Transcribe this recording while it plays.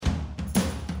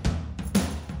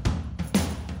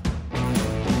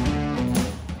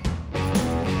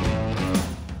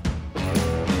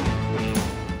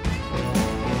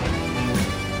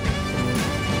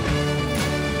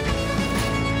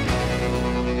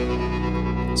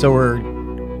So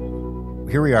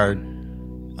here we are,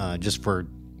 just for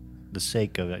the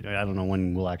sake of it. I don't know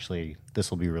when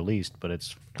this will be released, but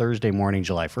it's Thursday morning,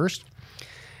 July 1st.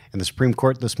 And the Supreme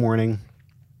Court this morning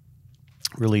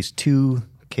released two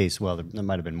cases. Well, there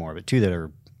might have been more, but two that are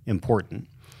important.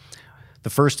 The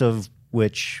first of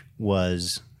which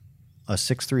was a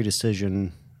 6-3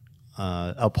 decision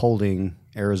upholding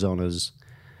Arizona's,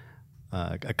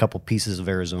 a couple pieces of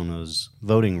Arizona's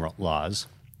voting laws.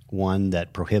 One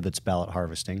that prohibits ballot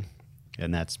harvesting,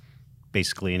 and that's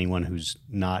basically anyone who's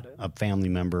not a family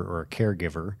member or a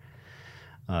caregiver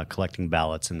collecting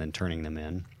ballots and then turning them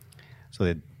in. So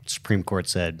the Supreme Court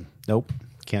said, nope,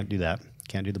 can't do that.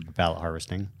 Can't do the ballot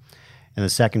harvesting. And the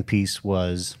second piece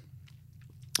was,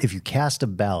 if you cast a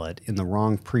ballot in the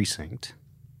wrong precinct,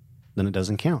 then it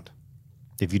doesn't count.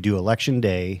 If you do election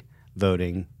day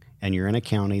voting and you're in a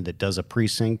county that does a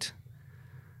precinct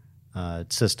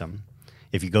system,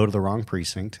 if you go to the wrong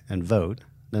precinct and vote,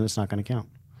 then it's not going to count.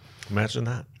 Imagine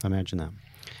that.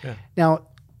 Yeah. Now,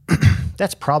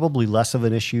 that's probably less of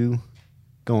an issue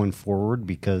going forward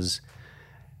because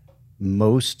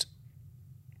most,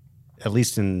 at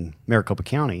least in Maricopa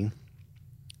County,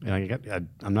 I'm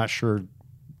not sure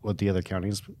what the other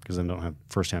counties, because I don't have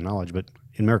firsthand knowledge, but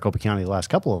in Maricopa County, the last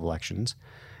couple of elections,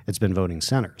 it's been voting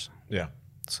centers. Yeah.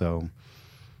 So,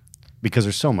 because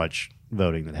there's so much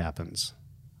voting that happens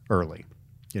early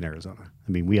in Arizona.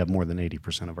 I mean, we have more than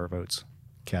 80% of our votes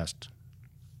cast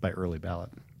by early ballot.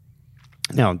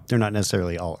 Now, they're not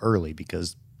necessarily all early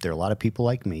because there are a lot of people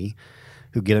like me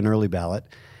who get an early ballot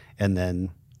and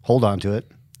then hold on to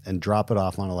it and drop it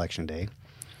off on election day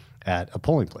at a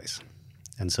polling place.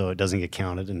 And so it doesn't get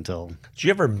counted until... Do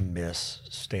you ever miss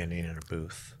standing in a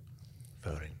booth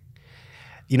voting?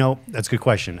 You know, that's a good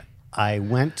question. I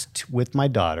went with my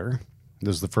daughter. This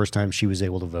was the first time she was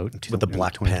able to vote. With the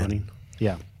black pen.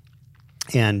 Yeah.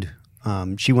 And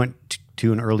she went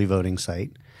to an early voting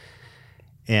site,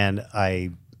 and I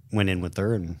went in with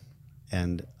her,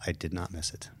 and I did not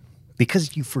miss it.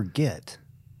 Because you forget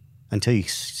until you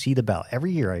see the ballot.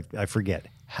 Every year I forget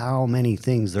how many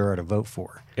things there are to vote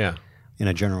for in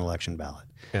a general election ballot.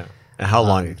 Yeah. And how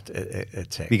long it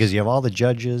takes. Because you have all the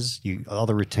judges, all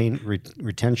the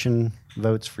retention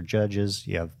votes for judges,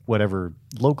 you have whatever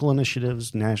local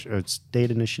initiatives, national, state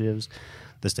initiatives,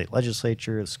 the state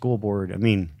legislature, the school board. I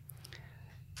mean,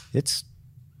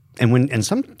 and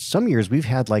some years we've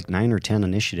had like 9 or 10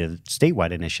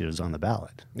 statewide initiatives on the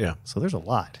ballot. Yeah. So there's a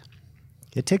lot.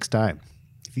 It takes time.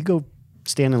 If you go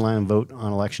stand in line and vote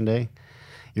on election day,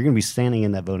 you're going to be standing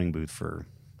in that voting booth for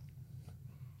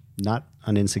not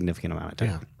an insignificant amount of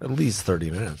time. Yeah, at least 30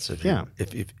 minutes if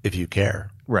you care.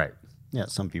 Right. Yeah,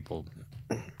 some people.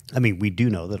 I mean, we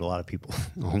do know that a lot of people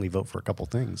only vote for a couple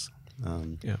things.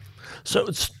 Yeah. So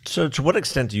to what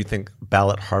extent do you think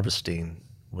ballot harvesting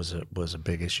was a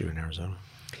big issue in Arizona?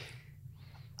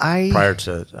 Prior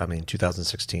to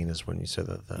 2016 is when you said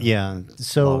that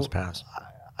the law was passed.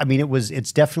 I mean,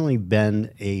 it's definitely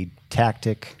been a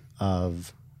tactic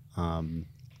of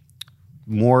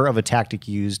more of a tactic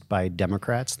used by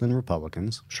Democrats than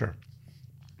Republicans. Sure.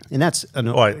 And that's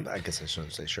I guess I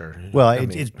shouldn't say sure. Well,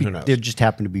 they just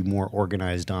happen to be more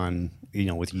organized on,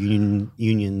 with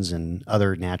unions and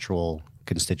other natural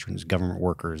constituents, government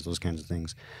workers, those kinds of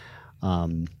things.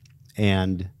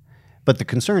 But the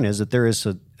concern is that there is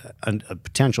a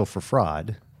potential for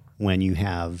fraud when you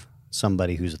have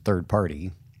somebody who's a third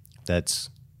party that's,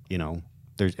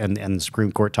 there's and the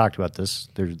Supreme Court talked about this.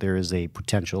 There is a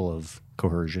potential of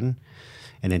coercion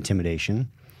and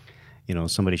intimidation.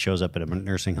 Somebody shows up at a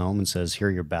nursing home and says, "Here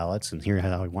are your ballots, and here's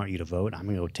how I want you to vote. I'm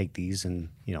going to go take these," and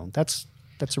that's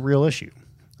a real issue.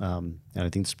 And I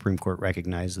think the Supreme Court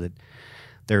recognized that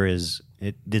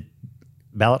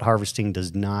ballot harvesting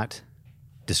does not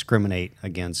discriminate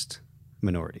against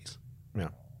minorities. Yeah,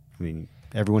 I mean,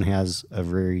 everyone has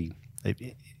and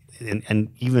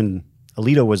even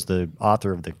Alito was the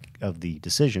author of the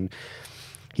decision.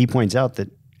 He points out that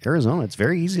Arizona, it's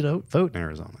very easy to vote in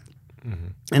Arizona. Mm-hmm.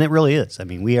 And it really is. I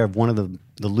mean, we have one of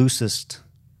the loosest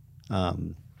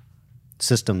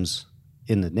systems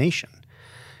in the nation.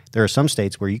 There are some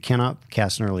states where you cannot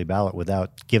cast an early ballot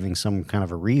without giving some kind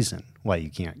of a reason why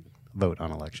you can't vote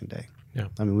on election day. Yeah.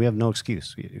 I mean, we have no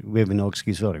excuse. We have no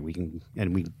excuse voting.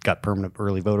 We got permanent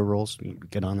early voter rolls. You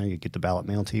get on there, you get the ballot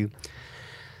mailed to you.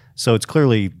 So it's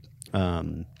clearly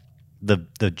the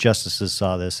justices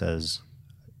saw this as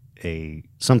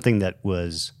something that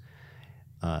was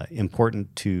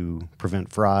important to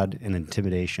prevent fraud and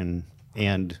intimidation,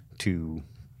 and to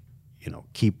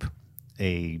keep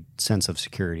a sense of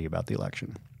security about the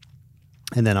election.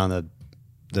 And then on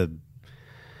the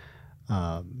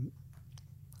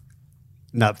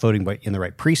not voting in the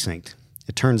right precinct,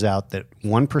 it turns out that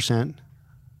 1%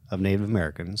 of Native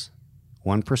Americans,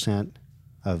 1%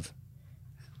 of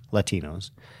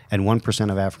Latinos, and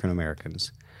 1% of African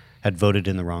Americans had voted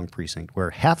in the wrong precinct,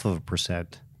 where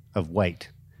 0.5% of white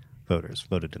voters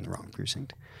voted in the wrong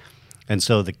precinct. And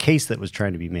so the case that was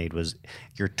trying to be made was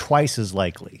you're twice as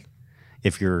likely,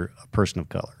 if you're a person of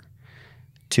color,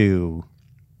 to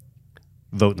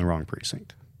vote in the wrong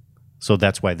precinct. So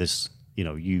that's why this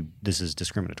is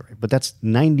discriminatory. But that's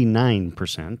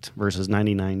 99% versus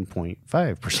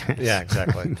 99.5%. Yeah,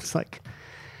 exactly. It's like,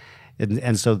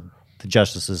 and so the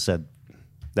justices said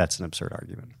that's an absurd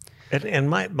argument. And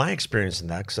my experience in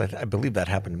that, because I believe that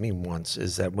happened to me once,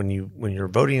 is that when you're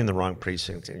voting in the wrong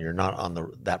precinct and you're not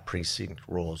on that precinct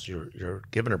rolls, you're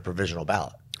given a provisional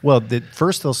ballot. Well,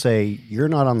 first they'll say you're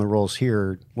not on the rolls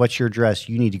here. What's your address?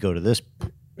 You need to go to this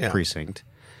precinct.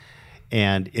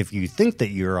 And if you think that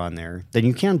you're on there, then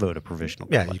you can vote a provisional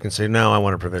ballot. Yeah, you can say no. I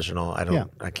want a provisional.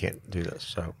 I can't do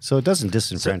this. So it doesn't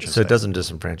disenfranchise. So it doesn't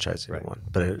disenfranchise anyone,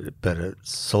 right. but it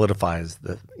solidifies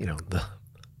the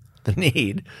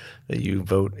need that you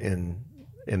vote in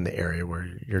the area where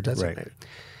you're designated. Right.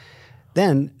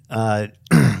 Then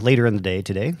later in the day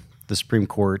today, the Supreme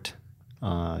Court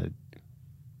handed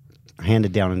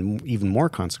down an even more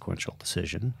consequential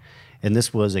decision, and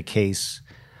this was a case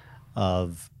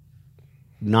of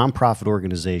nonprofit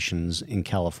organizations in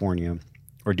California,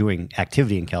 or doing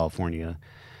activity in California.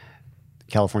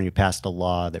 California passed a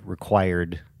law that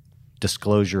required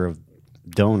disclosure of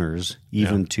donors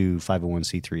even to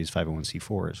 501c3s,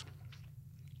 501c4s,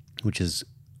 which is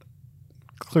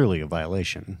clearly a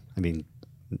violation. I mean,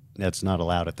 that's not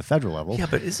allowed at the federal level. Yeah,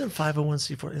 but isn't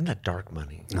 501c4, isn't that dark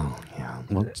money? Oh, yeah.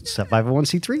 Well,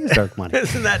 501c3 is dark money.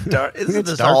 Isn't that dark? Isn't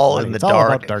this dark all money. in the it's dark? All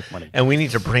about dark money. And we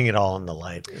need to bring it all in the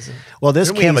light. Well, this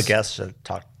didn't case, we have a guest to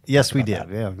talk? Yes, we did. That?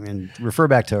 Yeah, and refer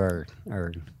back to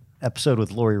our episode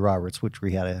with Lori Roberts, which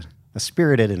we had a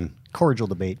spirited and cordial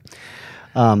debate.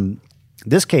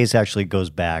 This case actually goes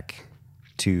back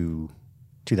to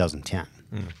 2010.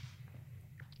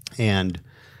 And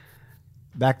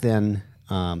back then,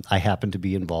 I happened to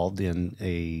be involved in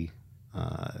a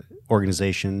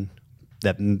organization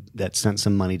that sent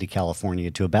some money to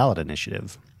California to a ballot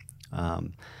initiative.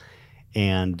 And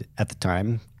at the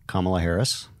time, Kamala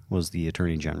Harris was the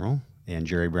Attorney General, and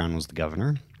Jerry Brown was the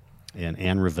governor, and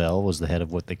Ann Revelle was the head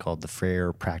of what they called the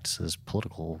Fair Practices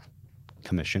Political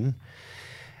Commission,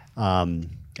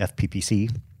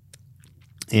 FPPC.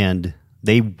 And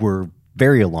they were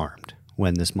very alarmed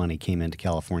when this money came into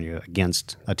California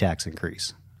against a tax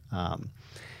increase.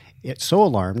 It's so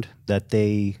alarmed that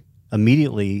they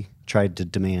immediately tried to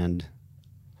demand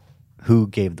who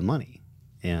gave the money.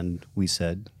 And we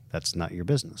said, that's not your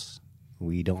business.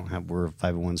 We're a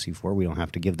 501c4. We don't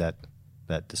have to give that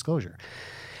disclosure.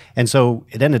 And so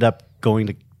it ended up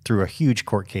going through a huge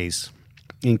court case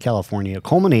in California,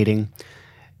 culminating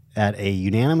at a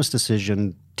unanimous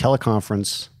decision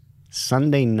teleconference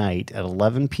Sunday night at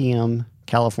 11 p.m.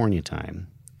 California time.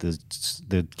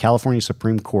 The California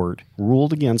Supreme Court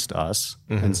ruled against us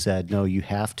and said, no, you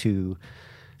have to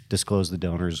disclose the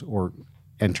donors or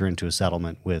enter into a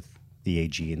settlement with the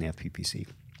AG and the FPPC.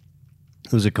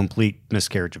 It was a complete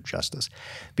miscarriage of justice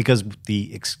because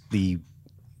the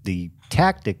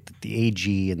tactic that the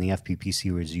AG and the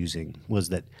FPPC was using was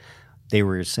that they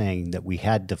were saying that we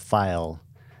had to file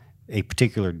a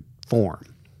particular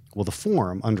form. Well, the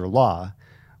form under law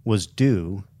was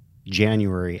due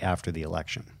January after the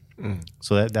election.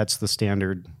 So that's the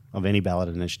standard of any ballot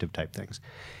initiative type things.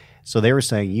 So they were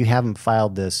saying, you haven't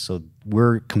filed this, so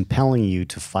we're compelling you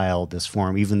to file this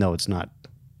form, even though it's not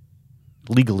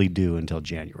legally due until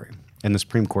January. And the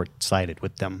Supreme Court sided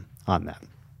with them on that.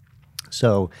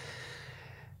 So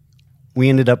we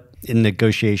ended up in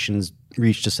negotiations,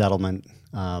 reached a settlement,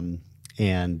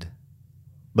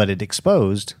 but it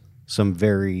exposed some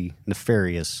very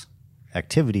nefarious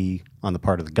activity on the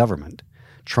part of the government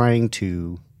trying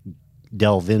to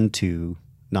delve into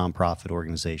nonprofit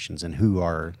organizations and who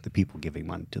are the people giving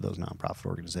money to those nonprofit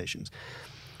organizations.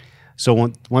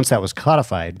 So once that was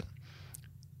codified,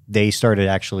 they started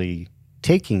actually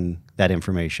taking that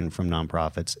information from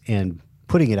nonprofits and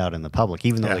putting it out in the public,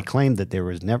 even though they claimed that there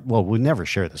was never, well, we'd never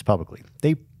share this publicly.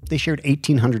 They shared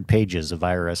 1,800 pages of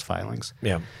IRS filings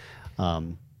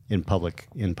in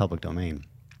public domain.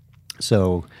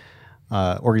 So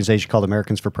organization called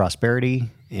Americans for Prosperity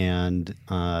and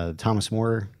Thomas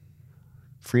More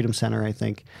Freedom Center, I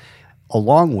think,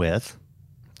 along with,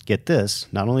 get this,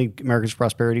 not only Americans for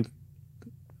Prosperity,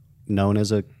 known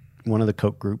as one of the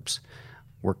Koch group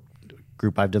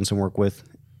I've done some work with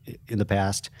in the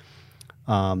past,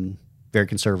 very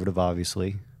conservative,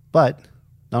 obviously. But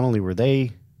not only were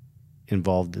they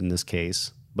involved in this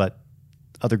case, but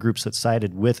other groups that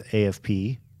sided with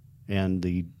AFP and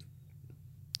the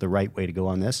right way to go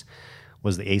on this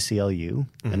was the ACLU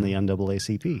and the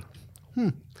NAACP.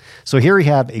 So here we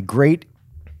have a great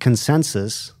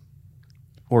consensus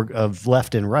of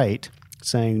left and right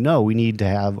saying, no, we need to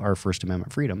have our First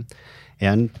Amendment freedom.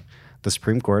 And the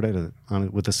Supreme Court,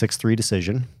 with a 6-3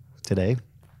 decision today,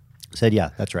 said, yeah,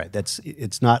 that's right.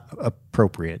 It's not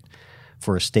appropriate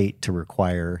for a state to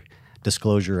require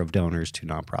disclosure of donors to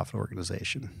nonprofit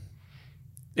organization.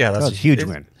 Yeah, that's a huge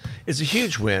win. It's a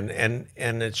huge win, and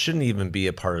it shouldn't even be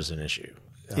a partisan issue.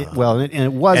 And it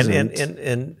wasn't.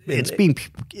 And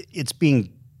it's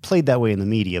being played that way in the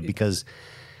media because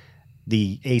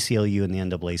the ACLU and the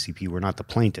NAACP were not the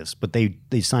plaintiffs, but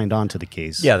they signed on to the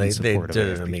case. Yeah, they did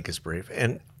an amicus brief.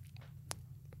 And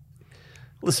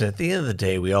listen, at the end of the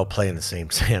day, we all play in the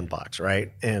same sandbox,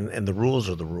 right? And the rules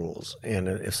are the rules. And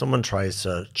if someone tries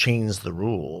to change the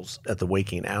rules at the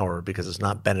waking hour because it's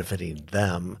not benefiting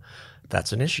them,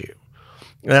 that's an issue.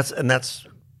 And that's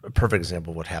a perfect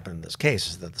example of what happened in this case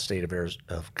is that the state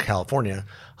of California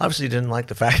obviously didn't like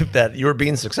the fact that you were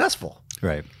being successful.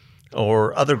 Right.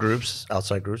 Or other groups,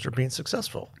 outside groups, are being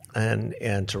successful. And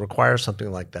to require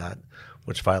something like that,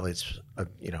 which violates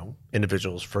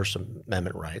individuals' First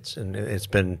Amendment rights, and it's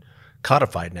been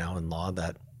codified now in law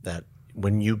that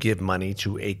when you give money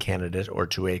to a candidate or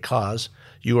to a cause,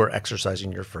 you are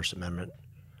exercising your First Amendment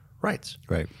rights.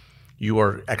 Right. You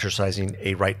are exercising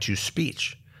a right to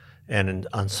speech. And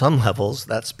on some levels,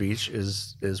 that speech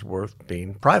is worth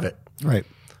being private, right?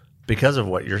 Because of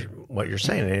what you're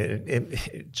saying.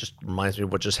 It just reminds me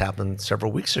of what just happened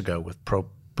several weeks ago with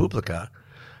ProPublica,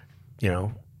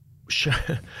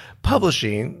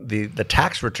 publishing the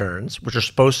tax returns, which are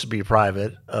supposed to be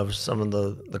private, of some of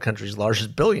the country's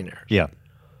largest billionaires. Yeah,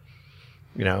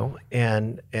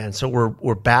 and so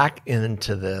we're back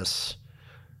into this,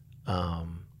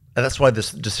 and that's why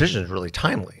this decision is really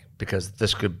timely, because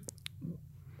this could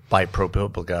bite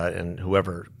ProPublica and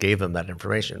whoever gave them that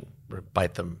information,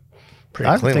 bite them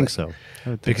pretty cleanly. I think so.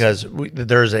 Because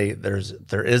there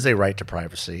is a right to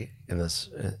privacy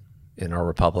in our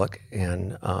republic,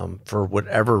 and for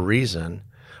whatever reason,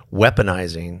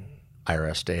 weaponizing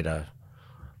IRS data,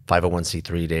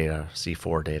 501c3 data,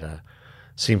 C4 data,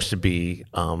 seems to be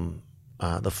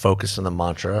the focus and the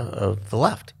mantra of the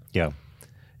left. Yeah,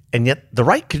 and yet the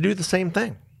right could do the same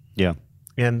thing. Yeah.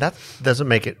 And that doesn't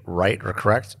make it right or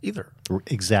correct either.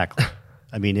 Exactly.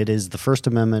 I mean, it is the First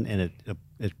Amendment, and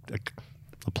it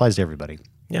applies to everybody.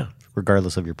 Yeah,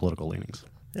 regardless of your political leanings.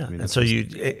 Yeah, and so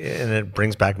it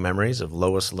brings back memories of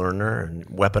Lois Lerner and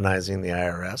weaponizing the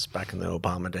IRS back in the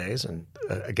Obama days and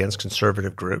against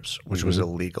conservative groups, which was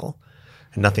illegal,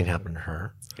 and nothing happened to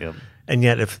her. Yep. And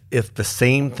yet, if the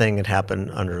same thing had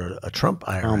happened under a Trump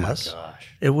IRS, oh my gosh,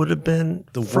 it would have been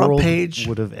the front page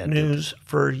news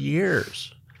for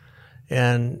years,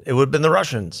 and it would have been the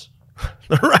Russians.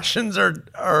 The Russians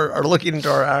are looking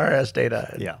into our IRS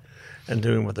data, and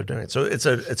doing what they're doing. So it's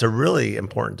a really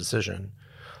important decision.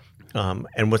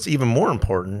 And what's even more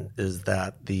important is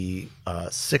that the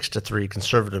 6-3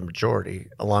 conservative majority,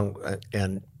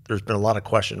 and there's been a lot of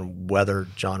question whether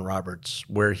John Roberts,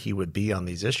 where he would be on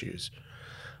these issues.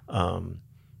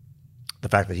 The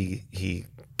fact that he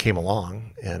came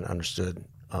along and understood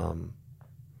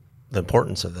the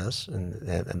importance of this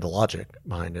and the logic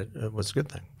behind it was a good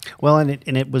thing. Well,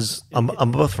 and it was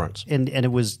on both fronts, and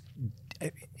it was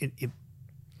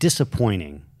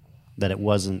disappointing that it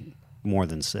wasn't more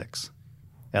than 6.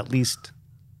 At least,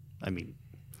 I mean,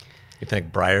 you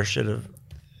think Breyer should have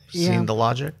seen the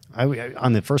logic?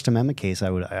 On the First Amendment case, I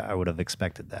would have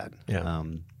expected that. Yeah.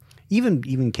 Even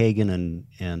Kagan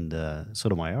and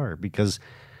Sotomayor, because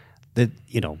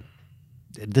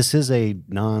this is a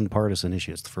nonpartisan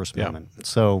issue. It's the First Amendment.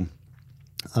 So,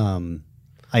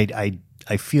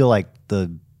 I feel like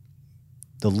the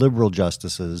liberal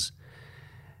justices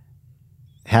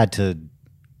had to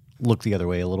look the other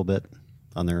way a little bit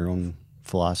on their own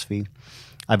philosophy.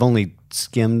 I've only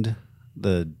skimmed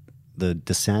the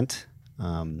dissent.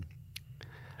 Who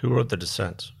wrote the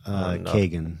dissent?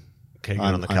 Kagan. Kagan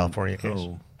on the California case?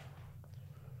 Oh,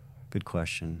 good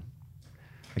question.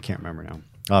 I can't remember now.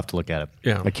 I'll have to look at it.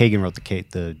 Yeah. But Kagan wrote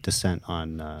the dissent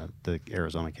on the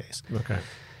Arizona case. Okay.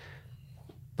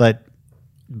 But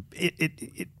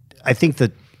I think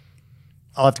that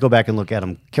I'll have to go back and look at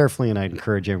them carefully, and I'd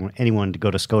encourage anyone to go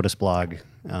to SCOTUS blog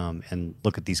and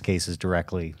look at these cases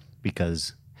directly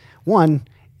because, one,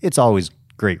 it's always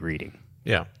great reading.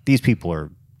 Yeah. These people are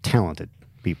talented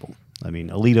people. I mean,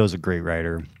 Alito's a great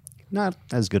writer. not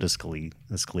as good as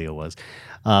Scalia was.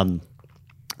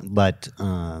 But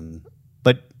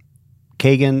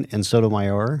Kagan and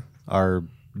Sotomayor are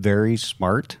very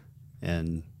smart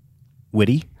and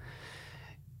witty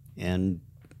and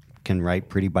can write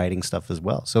pretty biting stuff as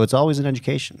well. So it's always an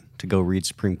education to go read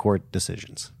Supreme Court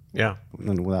decisions. Yeah.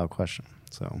 Without question.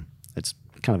 So it's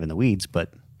kind of in the weeds,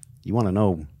 but you want to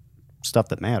know stuff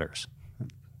that matters.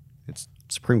 It's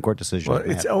Supreme Court decisions. Well,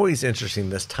 it's always interesting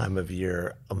this time of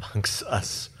year amongst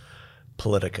us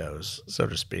politicos, so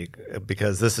to speak,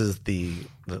 because this is the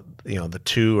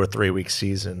 2 or 3 week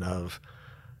season of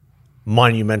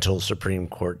monumental Supreme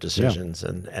Court decisions,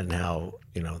 and how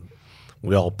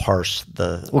we all parse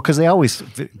because they always,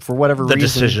 for whatever reason,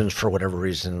 decisions for whatever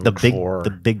reason,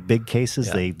 the big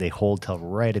cases they hold till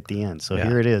right at the end. So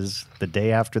here it is, the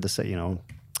day after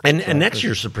and next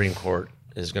year's Supreme Court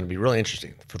is going to be really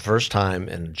interesting. For the first time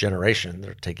in a generation,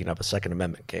 they're taking up a Second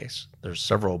Amendment case. There's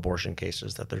several abortion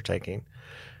cases that they're taking.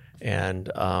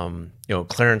 And,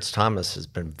 Clarence Thomas has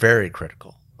been very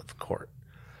critical of the court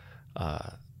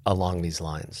along these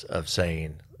lines of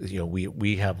saying,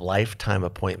 we have lifetime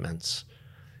appointments,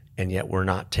 and yet we're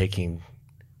not taking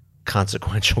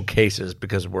consequential cases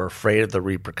because we're afraid of the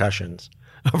repercussions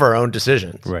of our own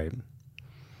decisions. Right.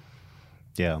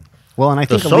 Yeah. Well, and I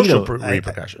the think social Alito,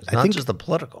 repercussions, I not think, just the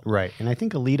political. Right. And I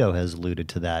think Alito has alluded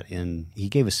to that he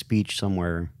gave a speech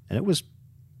somewhere,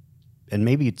 and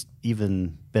maybe it's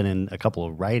even been in a couple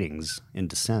of writings in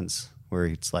dissents where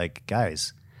it's like,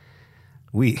 guys,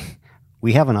 we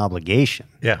have an obligation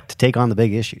to take on the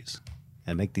big issues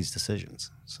and make these decisions.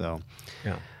 So,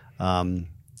 I mean,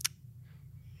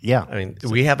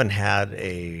 we haven't had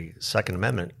a Second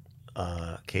Amendment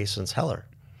case since Heller.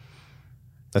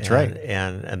 That's right.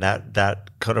 And that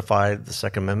codified the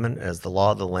Second Amendment as the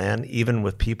law of the land, even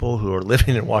with people who are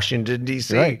living in Washington,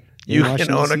 D.C. Right. You can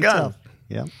own a gun. Itself.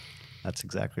 Yeah, that's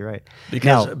exactly right.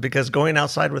 Because going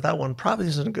outside without one probably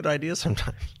isn't a good idea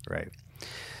sometimes. Right.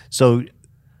 So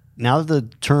now that the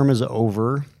term is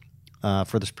over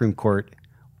for the Supreme Court,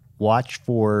 watch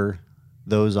for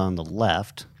those on the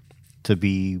left to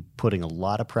be putting a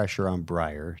lot of pressure on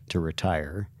Breyer to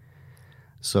retire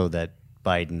so that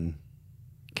Biden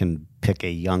can pick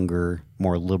a younger,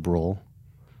 more liberal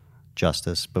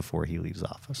justice before he leaves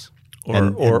office.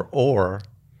 Or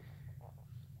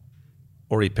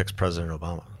he picks President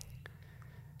Obama.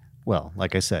 Well,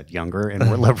 like I said, younger and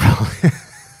more liberal.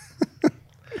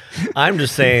 I'm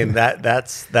just saying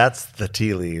that's the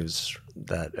tea leaves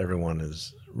that everyone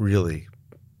is really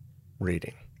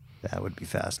reading. That would be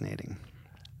fascinating.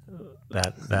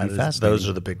 Those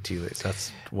are the big tea leaves.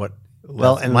 That's what.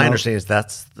 Well, and my understanding is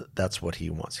that's what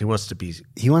he wants. He wants to be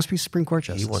Supreme Court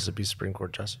justice. He wants to be Supreme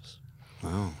Court justice.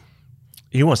 Wow.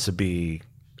 He wants to be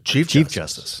Chief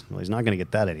Justice. Well, he's not going to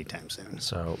get that anytime soon.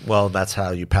 So, that's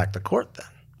how you pack the court then.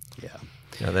 Yeah.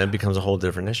 Then it becomes a whole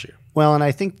different issue. Well, and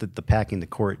I think that the packing the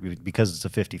court, because it's a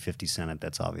 50-50 Senate,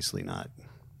 that's obviously not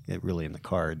really in the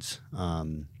cards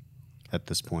at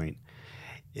this point.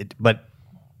 But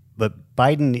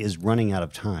Biden is running out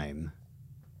of time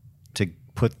to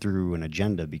put through an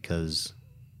agenda because,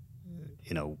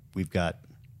 we've got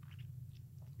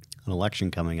an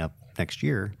election coming up next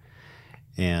year,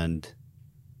 and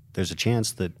there's a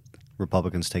chance that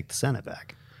Republicans take the Senate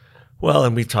back. Well,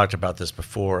 and we've talked about this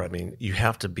before. I mean, you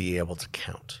have to be able to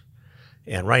count.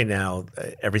 And right now,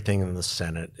 everything in the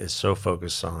Senate is so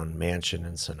focused on Manchin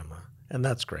and Sinema, and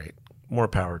that's great. More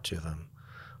power to them.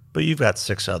 But you've got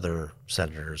 6 other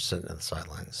senators sitting on the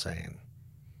sidelines saying,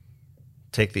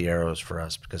 take the arrows for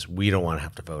us because we don't want to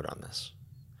have to vote on this.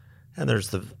 And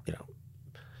there's you've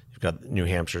got New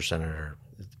Hampshire senator,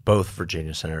 both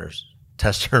Virginia senators,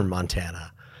 Tester in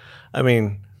Montana. I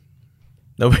mean,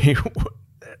 nobody,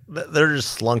 they're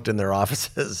just slunked in their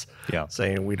offices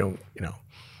saying we don't,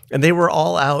 And they were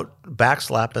all out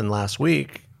backslapping last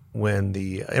week when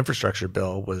the infrastructure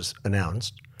bill was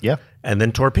announced. Yeah. And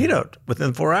then torpedoed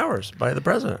within 4 hours by the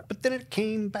president. But then it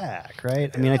came back,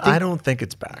 right? I mean, I don't think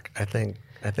it's back. I think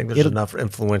there's enough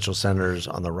influential senators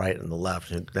on the right and the left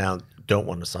who now don't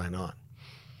want to sign on.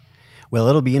 Well,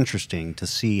 it'll be interesting to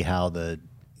see how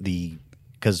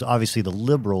because obviously the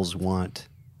liberals want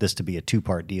this to be a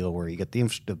 2-part deal where you get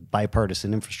the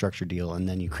bipartisan infrastructure deal, and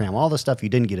then you cram all the stuff you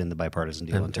didn't get in the bipartisan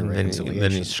deal into reconciliation.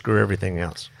 Then you screw everything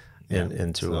else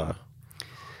into a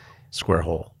square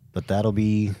hole. But that'll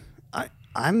be.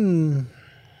 I'm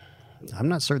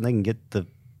not certain they can get the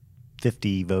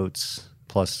 50 votes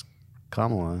plus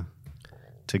Kamala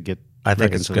to get. I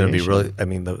think it's going to be really. I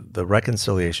mean, the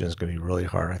reconciliation is going to be really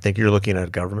hard. I think you're looking at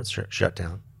a government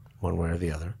shutdown, one way or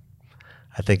the other.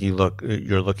 I think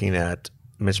you're looking at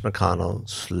Mitch McConnell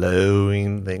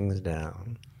slowing things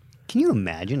down. Can you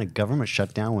imagine a government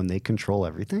shutdown when they control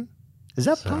everything? Is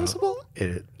that possible?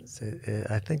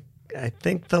 I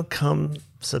think they'll come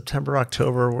September,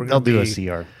 October. They'll do a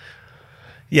CR.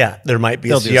 Yeah, there might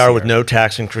be a CR with no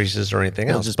tax increases or anything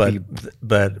else. But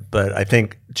I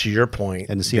think to your point,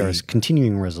 and the CR is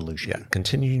continuing resolution. Yeah,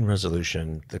 continuing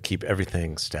resolution to keep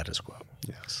everything status quo.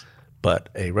 Yes. But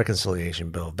a reconciliation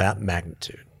bill of that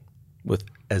magnitude, with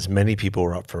as many people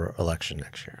are up for election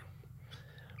next year,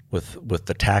 with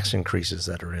the tax increases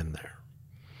that are in there,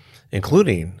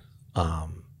 including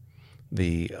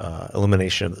the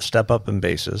elimination of the step up in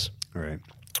bases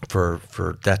for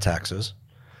death taxes.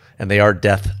 And they are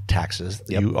death taxes.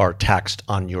 Yep. You are taxed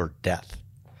on your death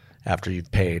after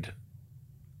you've paid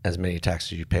as many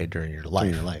taxes you paid during your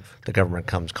life. The government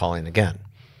comes calling again.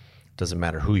 Doesn't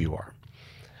matter who you are.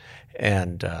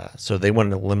 And so they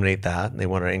want to eliminate that, and they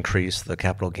want to increase the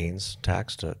capital gains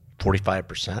tax to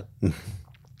 45%,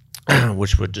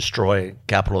 which would destroy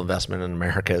capital investment in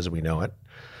America as we know it,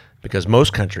 because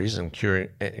most countries,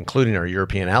 including our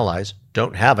European allies,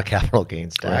 don't have a capital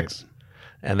gains tax. Right.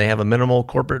 And they have a minimal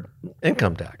corporate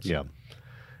income tax. Yeah.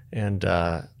 And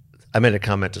I made a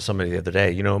comment to somebody the other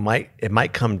day. You know, it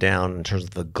might come down in terms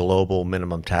of the global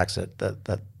minimum tax that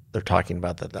they're talking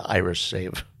about, that the Irish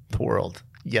save the world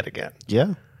yet again.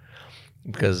 Yeah.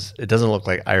 Because it doesn't look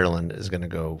like Ireland is going to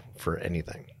go for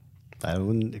anything. I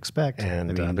wouldn't expect.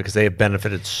 And because they have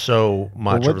benefited so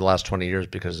much over the last 20 years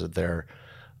because of their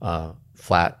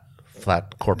flat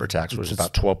corporate tax, which is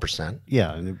about 12%.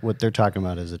 Yeah, and what they're talking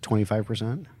about is a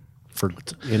 25% for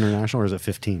international, or is it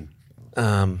 15?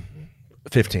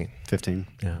 15. 15.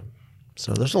 Yeah.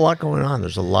 So there's a lot going on.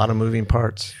 There's a lot of moving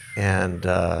parts, and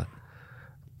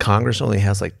Congress only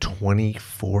has like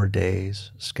 24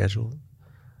 days scheduled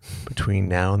between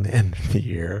now and the end of the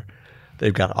year.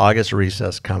 They've got August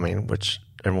recess coming, which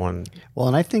everyone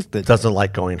and I think that doesn't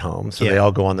like going home, so they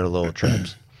all go on their little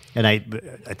trips. And I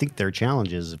think their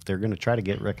challenge is, if they're going to try to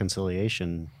get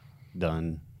reconciliation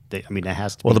done, it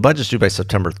has to be. Well, the budget's due by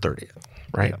September 30th,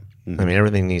 right? Yeah. Mm-hmm. I mean,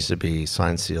 everything needs to be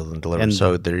signed, sealed, and delivered. And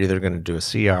so they're either going to do a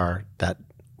CR that...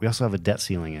 We also have a debt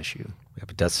ceiling issue. We have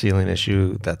a debt ceiling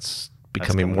issue that's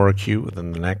becoming more acute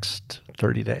within the next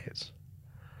 30 days.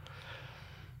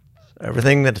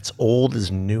 Everything that's old is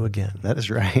new again. That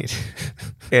is right.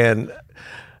 And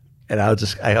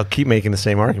I'll keep making the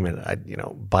same argument.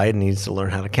 Biden needs to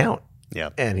learn how to count. Yeah.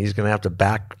 And he's going to have to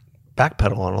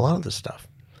backpedal on a lot of this stuff,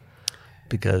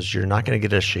 because you're not going to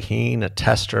get a Shaheen, a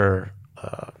Tester,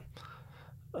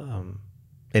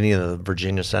 any of the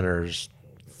Virginia senators,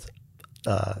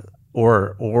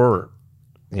 or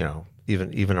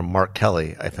even a Mark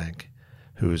Kelly, I think,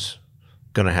 who's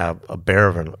going to have a bear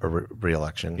of a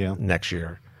re-election next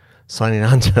year, signing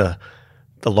on to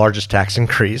the largest tax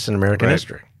increase in American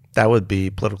history. That would be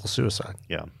political suicide.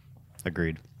 Yeah,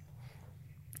 agreed.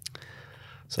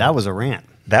 So that was a rant.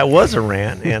 That was a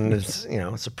rant, and it's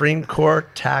Supreme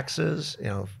Court, taxes.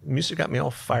 Music got me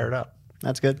all fired up.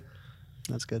 That's good.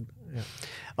 That's good. Yeah.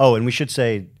 Oh, and we should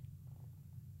say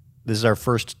this is our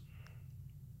first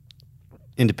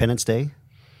Independence Day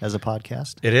as a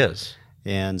podcast. It is,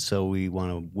 and so we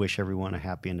want to wish everyone a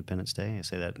happy Independence Day. I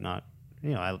say that not.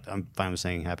 I'm fine with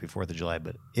saying Happy 4th of July,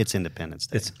 but it's Independence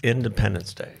Day. It's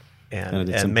Independence Day. And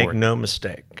make no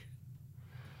mistake,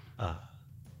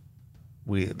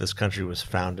 this country was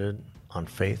founded on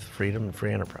faith, freedom, and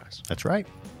free enterprise. That's right.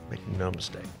 Make no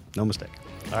mistake. No mistake.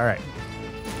 All right.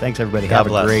 Thanks, everybody. God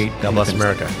bless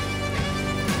America.